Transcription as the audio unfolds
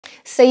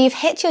So you've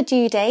hit your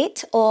due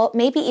date or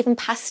maybe even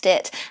past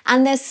it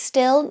and there's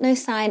still no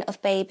sign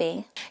of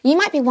baby. You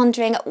might be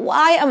wondering,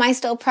 why am I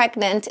still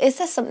pregnant? Is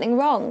there something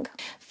wrong?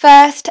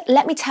 First,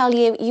 let me tell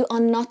you, you are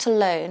not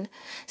alone.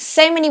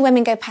 So many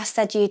women go past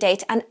their due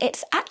date and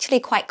it's actually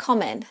quite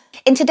common.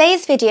 In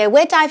today's video,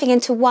 we're diving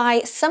into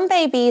why some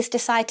babies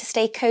decide to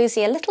stay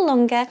cozy a little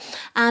longer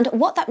and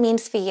what that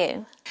means for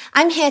you.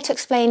 I'm here to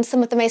explain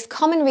some of the most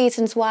common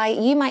reasons why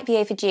you might be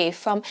overdue,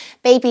 from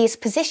baby's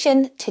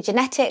position to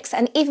genetics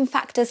and even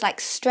factors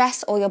like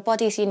stress or your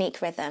body's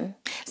unique rhythm.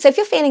 So if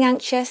you're feeling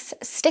anxious,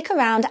 stick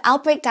around. I'll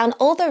break down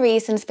all the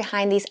reasons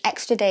behind these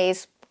extra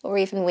days or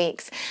even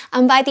weeks.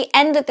 And by the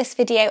end of this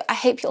video, I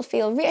hope you'll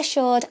feel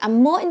reassured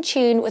and more in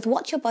tune with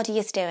what your body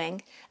is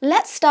doing.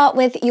 Let's start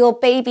with your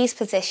baby's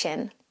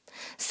position.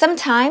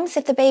 Sometimes,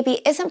 if the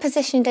baby isn't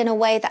positioned in a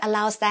way that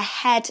allows their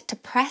head to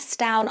press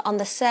down on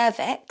the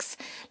cervix,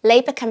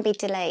 labour can be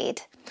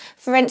delayed.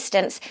 For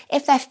instance,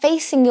 if they're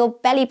facing your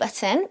belly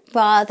button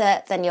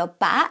rather than your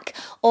back,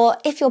 or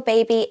if your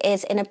baby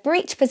is in a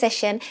breech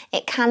position,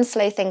 it can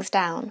slow things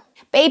down.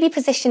 Baby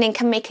positioning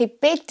can make a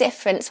big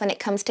difference when it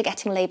comes to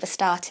getting labour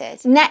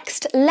started.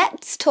 Next,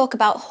 let's talk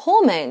about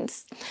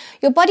hormones.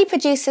 Your body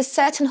produces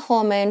certain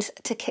hormones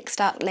to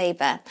kickstart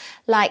labour,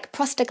 like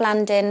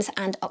prostaglandins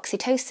and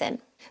oxytocin.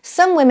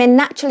 Some women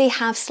naturally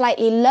have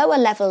slightly lower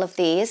level of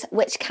these,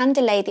 which can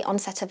delay the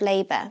onset of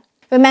labour.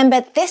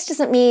 Remember, this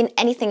doesn't mean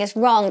anything is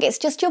wrong, it's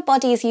just your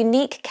body's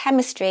unique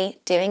chemistry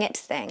doing its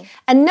thing.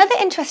 Another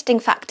interesting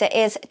factor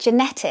is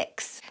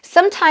genetics.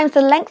 Sometimes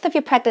the length of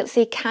your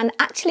pregnancy can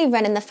actually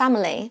run in the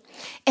family.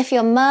 If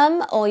your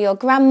mum or your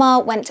grandma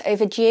went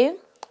overdue,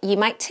 you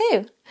might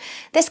too.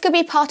 This could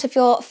be part of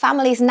your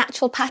family's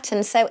natural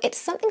pattern, so it's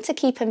something to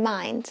keep in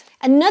mind.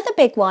 Another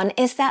big one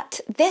is that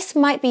this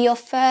might be your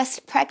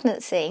first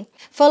pregnancy.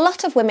 For a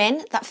lot of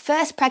women, that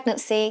first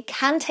pregnancy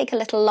can take a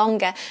little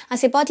longer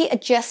as your body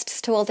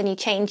adjusts to all the new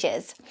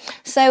changes.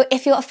 So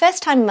if you're a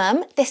first-time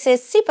mum, this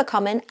is super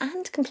common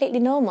and completely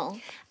normal.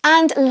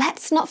 And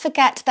let's not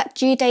forget that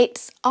due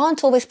dates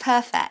aren't always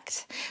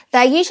perfect.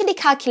 They're usually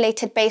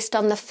calculated based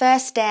on the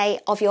first day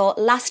of your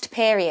last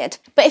period.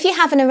 But if you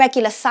have an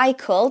irregular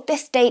cycle,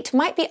 this date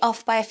might be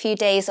off by a few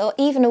days or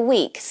even a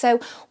week. So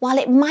while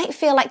it might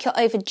feel like you're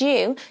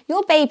overdue,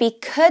 your baby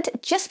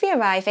could just be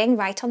arriving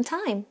right on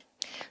time.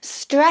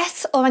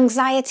 Stress or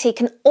anxiety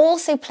can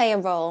also play a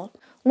role.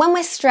 When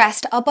we're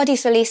stressed, our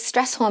bodies release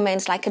stress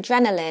hormones like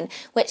adrenaline,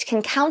 which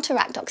can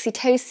counteract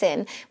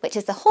oxytocin, which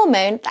is the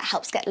hormone that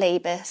helps get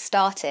labour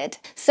started.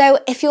 So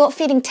if you're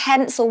feeling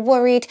tense or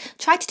worried,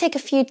 try to take a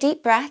few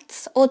deep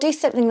breaths or do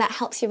something that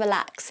helps you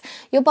relax.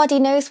 Your body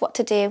knows what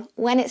to do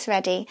when it's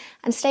ready,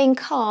 and staying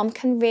calm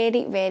can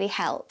really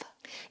help.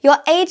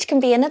 Your age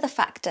can be another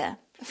factor.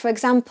 For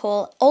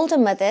example, older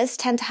mothers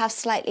tend to have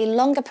slightly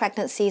longer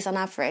pregnancies on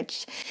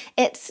average.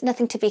 It's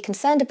nothing to be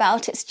concerned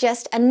about, it's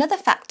just another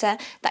factor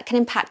that can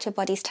impact your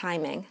body's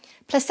timing.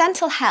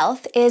 Placental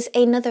health is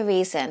another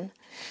reason.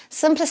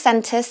 Some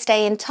placentas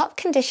stay in top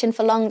condition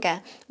for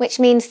longer, which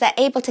means they're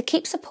able to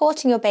keep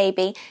supporting your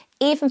baby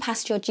even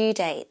past your due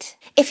date.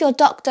 If your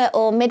doctor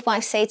or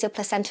midwife says your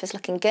placenta is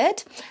looking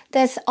good,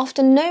 there's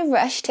often no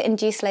rush to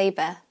induce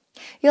labour.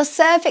 Your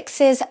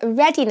cervix's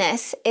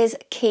readiness is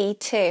key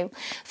too.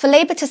 For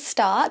labour to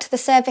start, the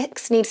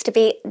cervix needs to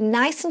be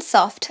nice and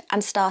soft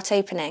and start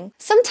opening.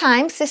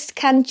 Sometimes this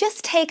can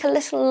just take a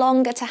little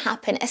longer to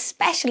happen,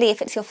 especially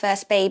if it's your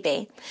first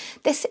baby.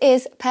 This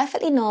is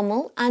perfectly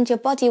normal and your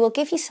body will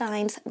give you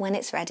signs when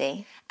it's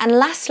ready. And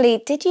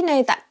lastly, did you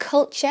know that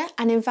culture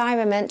and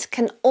environment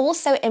can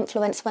also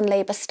influence when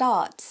labour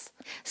starts?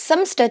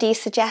 Some studies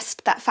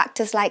suggest that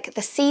factors like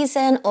the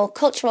season or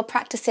cultural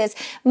practices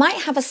might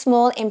have a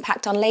small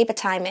impact on labour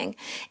timing.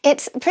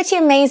 It's pretty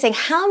amazing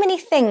how many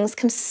things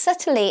can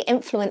subtly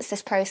influence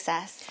this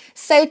process.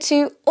 So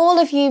to all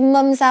of you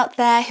mums out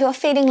there who are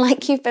feeling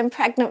like you've been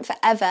pregnant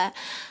forever,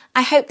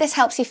 I hope this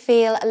helps you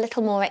feel a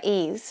little more at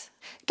ease.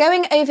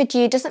 Going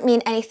overdue doesn't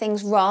mean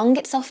anything's wrong,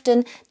 it's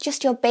often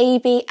just your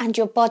baby and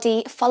your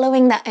body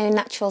following their own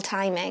natural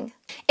timing.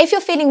 If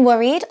you're feeling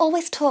worried,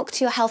 always talk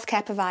to your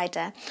healthcare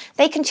provider.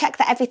 They can check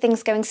that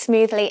everything's going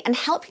smoothly and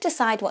help you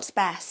decide what's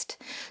best.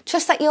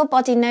 Trust that your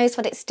body knows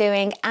what it's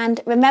doing,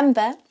 and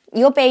remember,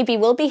 your baby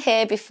will be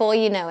here before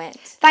you know it.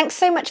 Thanks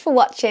so much for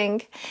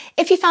watching.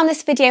 If you found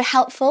this video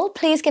helpful,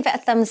 please give it a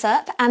thumbs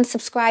up and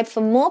subscribe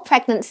for more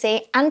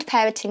pregnancy and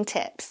parenting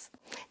tips.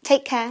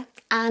 Take care,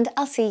 and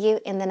I'll see you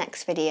in the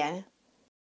next video.